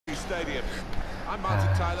stadium. I'm Martin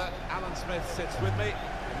Tyler, Alan Smith sits with me.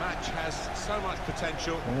 The match has so much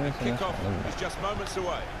potential, and kick-off is just moments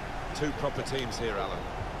away. Two proper teams here, Alan.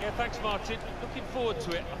 Yeah, thanks, Martin. Looking forward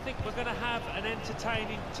to it. I think we're going to have an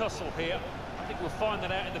entertaining tussle here. I think we'll find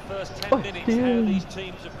that out in the first 10 minutes, how these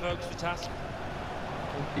teams approach the task.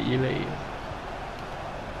 Done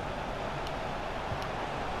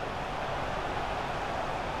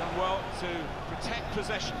well to protect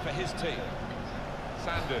possession for his team.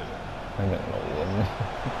 Sandu.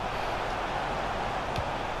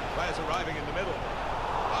 Players arriving in the middle.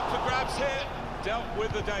 Up for grabs here. Dealt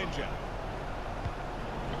with the danger.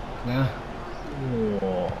 Yeah.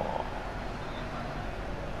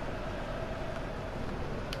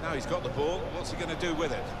 Now he's got the ball. What's he going to do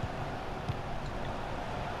with it?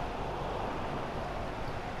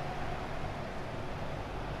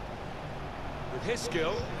 With his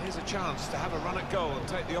skill, here's a chance to have a run at goal and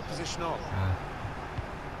take the opposition on.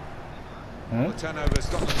 The turnover's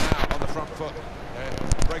got them now on the front foot. They're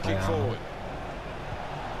breaking forward.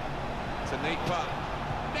 It's a neat putt.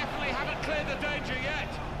 Definitely haven't cleared the danger yet.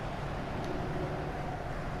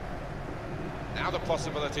 Now the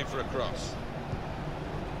possibility for a cross.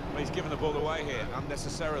 Well, he's given the ball away here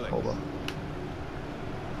unnecessarily. Over.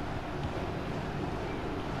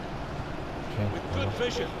 With good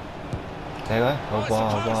vision.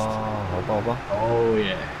 Oh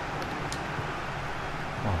yeah.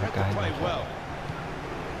 Had to play well.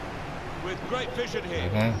 With great vision here.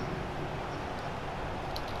 Okay.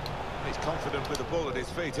 He's confident with the ball at his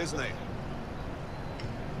feet, isn't he?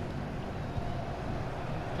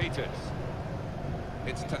 Peters.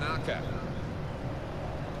 It's Tanaka.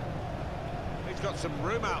 He's got some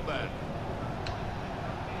room out there.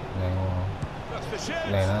 That's the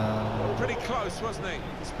shoot. Pretty close, wasn't he?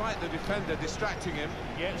 Despite the defender distracting him.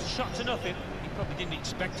 Yeah, it's a shot to nothing. He probably didn't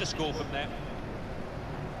expect to score from there.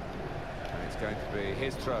 And it's going to be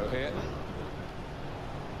his throw here.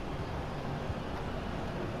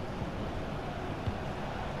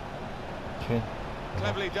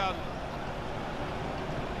 Cleverly done.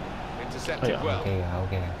 Intercepted well.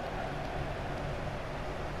 Okay.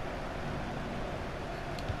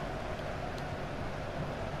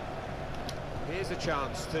 Here's a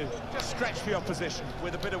chance to just stretch the opposition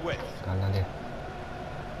with a bit of width.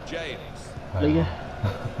 James.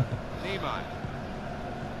 Niemeyer.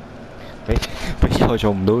 俾我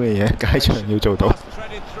做唔到嘅嘢，街場要做到。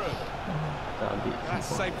 Threaded through. That's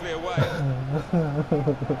safely away.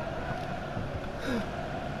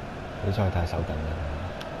 比賽太手緊啦。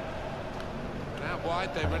 And out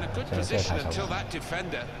wide, they were in a good position until that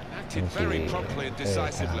defender acted very promptly and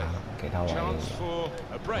decisively. Chance for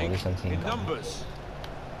a break in numbers.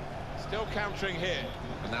 Still countering here,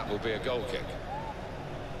 and that will be a goal kick.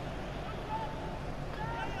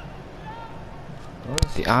 嗰陣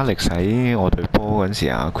時 Alex 喺我隊波嗰陣時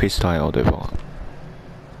啊 ，Chris 都係我隊波。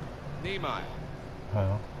Niemeyer. 係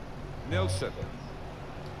啊。 Nilsson.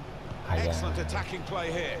 Excellent attacking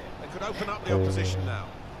play here. They could open up the opposition now.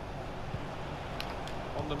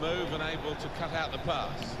 On the move and able to cut out the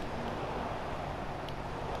pass.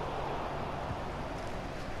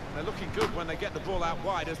 They're looking good when they get the ball out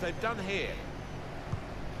wide, as they've done here.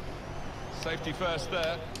 Safety first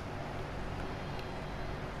there.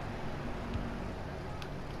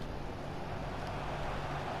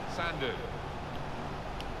 Sandu.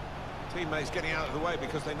 Teammates getting out of the way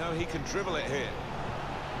because they know he can dribble it here.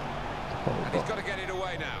 And he's got to get it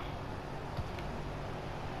away now.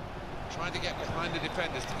 Trying to get behind the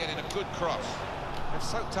defenders to get in a good cross. They've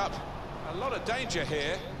soaked up a lot of danger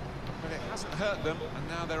here, but it hasn't hurt them, and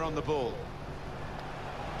now they're on the ball.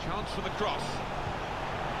 Chance for the cross.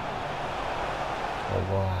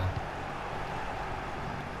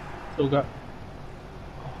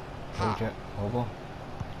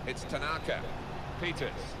 It's Tanaka.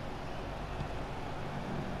 Peters.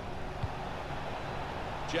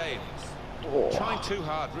 James. Trying too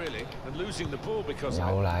hard, really, and losing the ball because of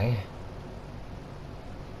it.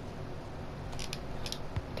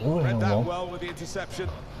 Read that well with the interception.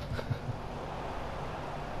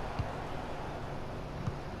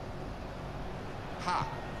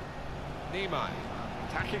 Niemeyer.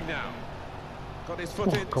 Attacking now. Got his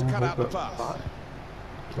foot in to cut out the pass.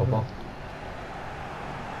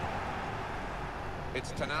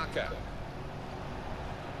 It's Tanaka.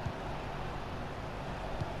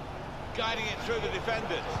 Guiding it through the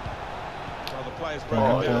defenders. Well, the players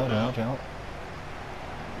broke it down now.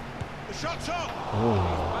 The shot's on.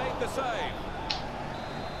 He's made the save.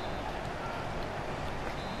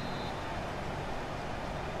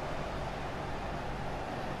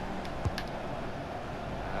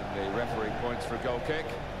 And the referee points for a goal kick.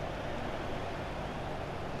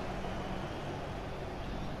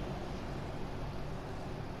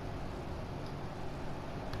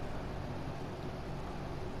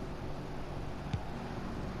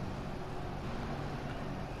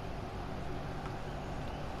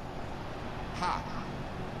 Ha.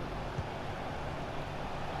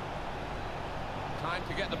 Time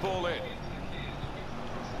to get the ball in.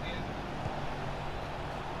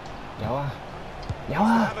 有啊，有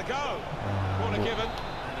啊。 Have a go. Corner given,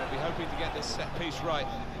 and they'll be hoping to get this set piece right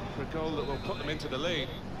for a goal that will put them into the lead.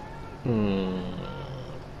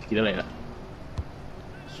 見到你啦。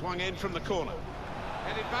 Swung in from the corner,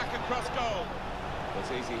 headed back across goal.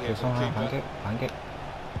 It's easy here 小 for 心 the 啊！ keeper. 反擊。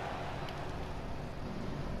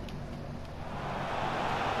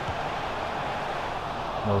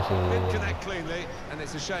 Didn't connect cleanly, and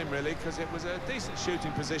it's a shame really because it was a decent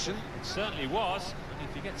shooting position. It certainly was. And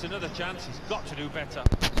if he gets another chance, he's got to do better.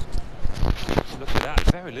 Look at that,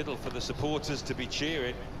 very little for the supporters to be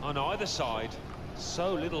cheering on either side.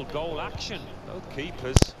 So little goal action. Both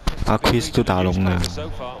keepers. Chris 都打龍啦。 So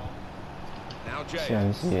far. Now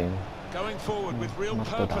James going forward with real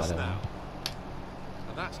purpose now,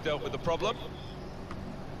 and that's dealt with the problem.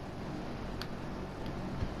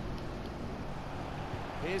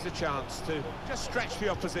 Here's a chance to just stretch the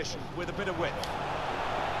opposition with a bit of width.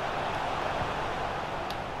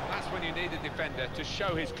 That's when you need a defender to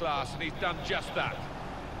show his class, and he's done just that.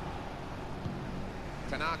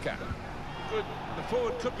 Tanaka. Good. The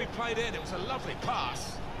forward could be played in. It was a lovely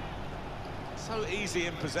pass. So easy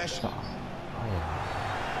in possession.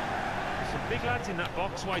 Some big lads in that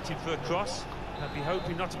box waiting for a cross. They'll be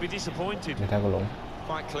hoping not to be disappointed. 你睇個籠。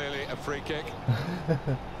 Quite clearly a free kick.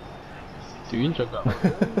 短咗㗎。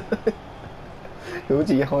佢好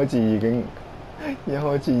似一開始已經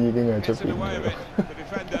係出 Gets in the 邊 way of 㗎 it, the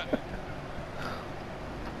defender.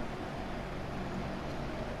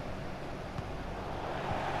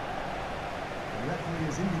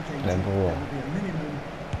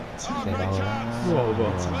 Oh, great chance. Well,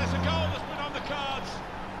 there's a goal that's been on the cards.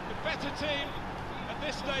 The better team at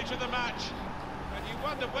this stage of the match. And you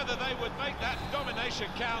wonder whether they would make that domination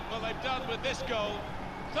count. Well, they've done with this goal.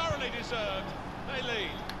 Thoroughly deserved. They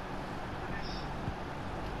lead.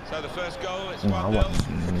 So the first goal, it's 1-0.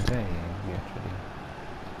 真係弱咗啲。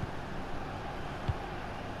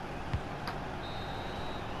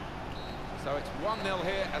 So it's 1-0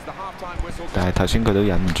 here as the half-time whistle. 但係頭先佢都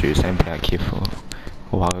忍唔住 send 俾阿 Keith 喎，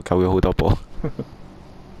我話佢救咗好多波。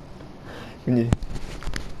跟住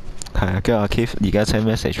係啊，跟住阿 Keith 而家 send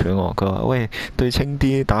message 俾我，佢話：喂，對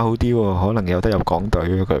ChingD打好啲喎，可能有得入港隊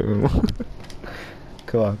啊佢。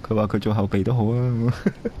佢話佢做後備都好啊。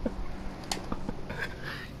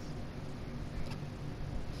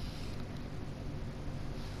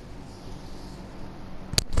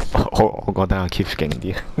我覺得阿 Keith 勁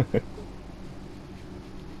啲。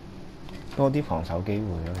多啲防守機會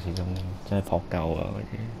咯，始終真係撲救啊嗰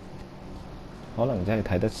啲，可能真係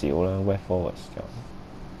睇得少啦。Wet Forest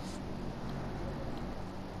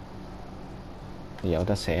就有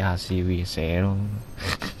得寫下 CV 寫咯。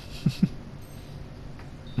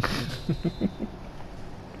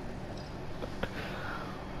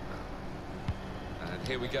And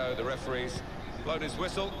here we go, the referee's blown his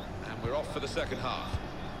whistle, and we're off for the second half.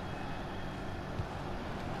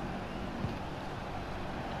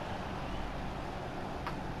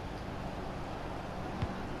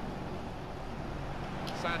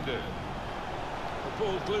 Sandu. The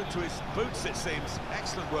ball glued to his boots, it seems.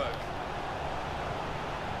 Excellent work.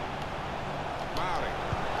 Mari.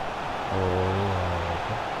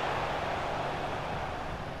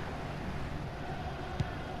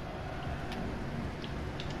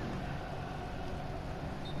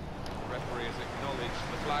 The referee has acknowledged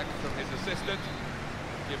the flag from his assistant,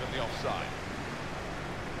 given the offside.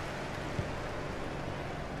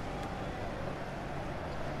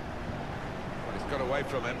 Got away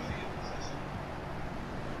from him.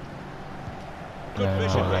 Good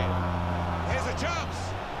vision there. Here's a chance.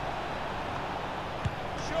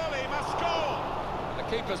 Surely he must score. And the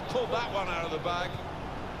keeper's pulled that one out of the bag.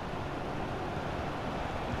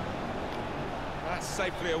 That's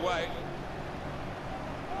safely away.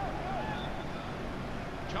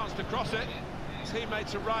 Chance to cross it.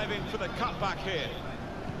 Teammates arriving for the cutback here.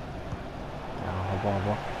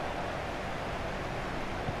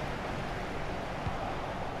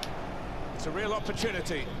 It's a real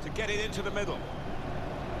opportunity to get it into the middle.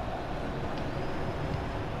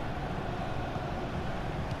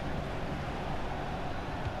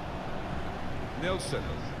 Nilsson.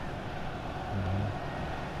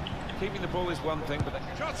 Keeping the ball is one thing, but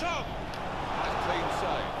shot on! A clean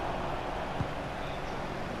save.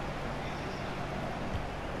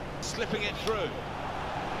 Slipping it through.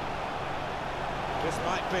 This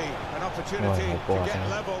might be an opportunity to get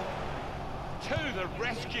level. To the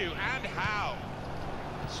rescue, and how?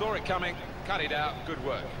 Saw it coming, cut it out, good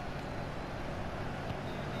work.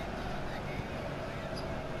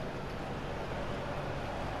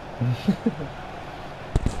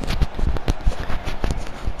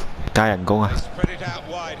 加人工啊！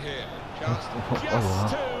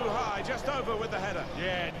 Just over with the header.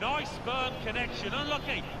 Yeah, nice firm connection.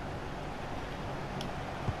 Unlucky.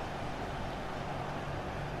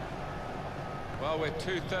 Well, we're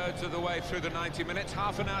 2/3 of the way through the 90 minutes,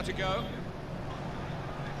 half an hour to go.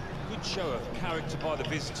 Good show of character by the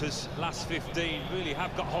visitors. Last 15 really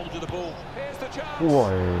have got hold of the ball. Here's the chance. Wow.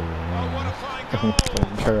 Oh, what a fine goal.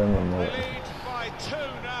 They lead by 2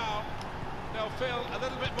 now. They'll feel a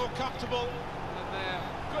little bit more comfortable, and they're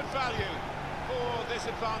good value for this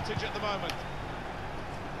advantage at the moment.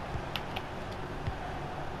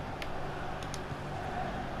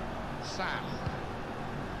 Sam.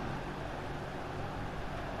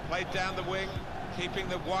 Played down the wing, keeping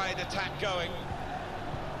the wide attack going.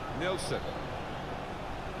 Nilsson.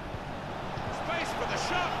 Space for the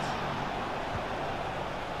shot.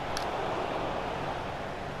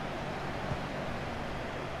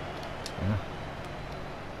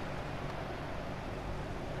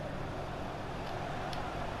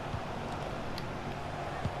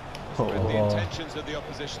 With the intentions of the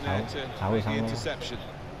opposition there to make the interception.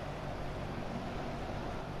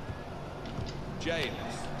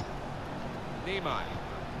 James. Niemeyer.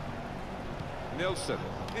 Nilsson.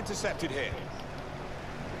 Intercepted here.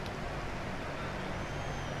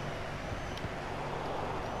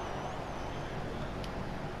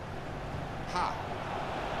 Ha.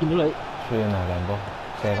 Nhìn lại. Xuyên là làm bóng.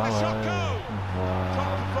 Xe bóng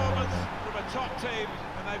Top performance from a top team,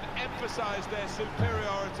 and they've emphasised their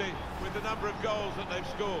superiority with the number of goals that they've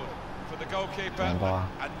scored. For the goalkeeper,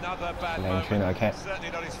 another bad moment.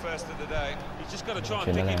 Certainly not his first of the day. He's just got to try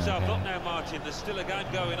and pick himself up now, Martin. There's still a game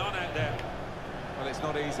going on out there. Well, it's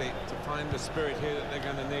not easy to find the spirit here that they're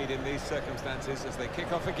going to need in these circumstances as they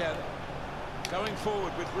kick off again. Going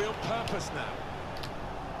forward with real purpose now.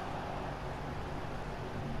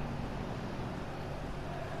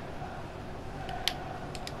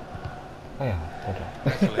 Oh yeah,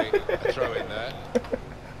 definitely a throw in there.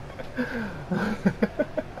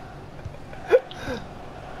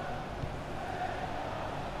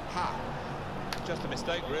 Ha! Just a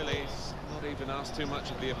mistake, really. He's not even asked too much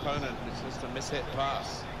of the opponent. It's just a mishit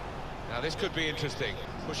pass. Now this could be interesting.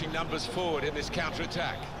 Pushing numbers forward in this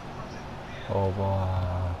counter-attack. Oh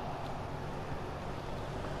wow.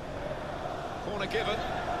 Corner given.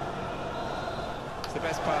 It's the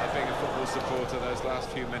best part of being a football supporter, those last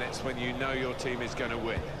few minutes when you know your team is going to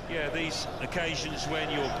win. Yeah, these occasions when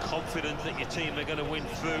you're confident that your team are going to win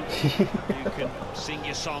through, you can sing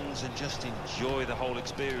your songs and just enjoy the whole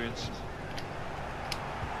experience.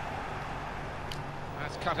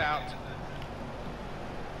 That's cut out.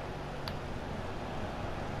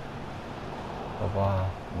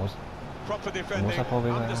 Proper defending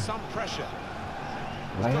under some pressure.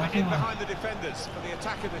 He's got in behind the defenders for the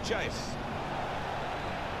attack and the chase.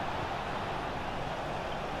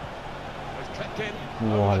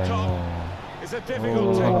 It's a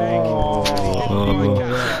difficult technique.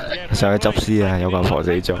 上去執屍啊！有個阿婆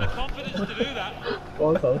死咗。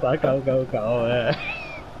幫手打999嘅。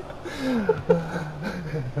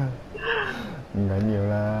唔緊要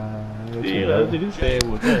啦。啲啦，啲社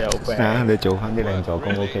會真係有病。啊！你做翻啲靚助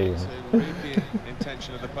攻 OK 嘅。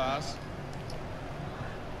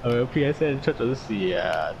係咪 PSN 出咗事啊？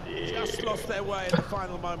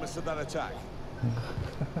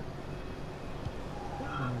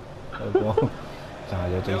有光，炸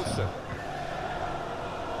咗精神。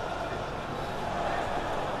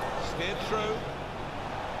Steered through,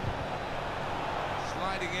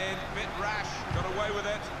 sliding in, bit rash, got away with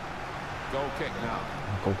it. Goal kick now.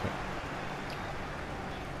 Goal kick.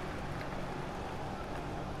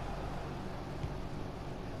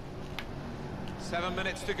 Seven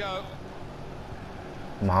minutes to go.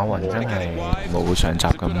 馬雲真係冇上集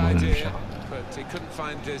咁樣。But he couldn't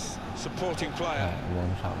find his supporting player.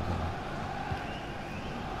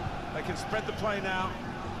 They can spread the play now.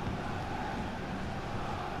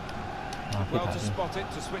 Well to spot it,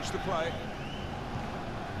 to switch the play.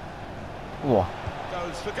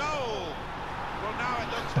 Goes for goal. Well, now it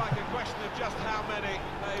looks like a question of just how many.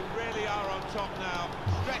 They really are on top now,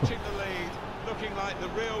 stretching the lead, looking like the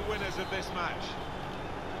real winners of this match.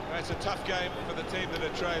 It's a tough game for the team that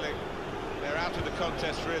are trailing. They're out of the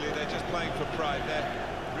contest, really. They're just playing for pride. They're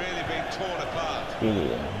really being torn apart.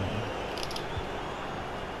 It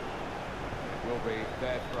will be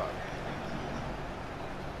their throw.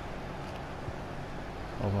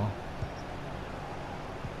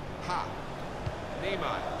 Ha.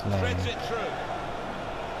 Niemeyer threads it through.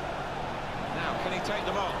 Now, can he take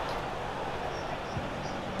them on?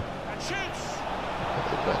 And shoots!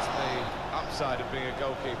 That's the upside of being a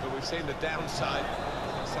goalkeeper. We've seen the downside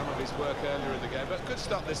in some of his work earlier in the game, but good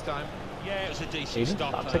stop this time. Yeah, it was a decent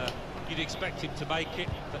stop. You'd expect him to make it,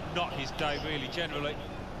 but not his day really, generally.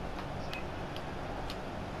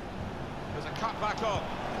 There's a cut back on.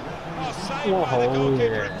 Oh, saved by the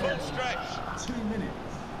goalkeeper at full stretch. 2 minutes.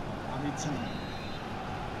 Added time.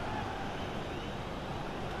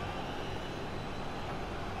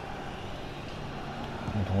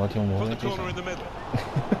 Put the corner in the middle.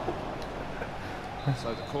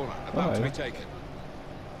 So the corner about to be taken.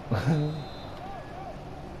 And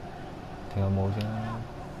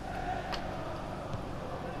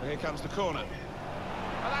here comes the corner. And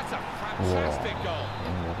that's a fantastic goal.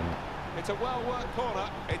 It's a well-worked corner.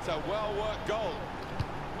 It's a well-worked goal.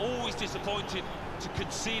 Always disappointed to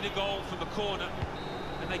concede a goal from a corner,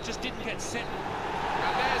 and they just didn't get set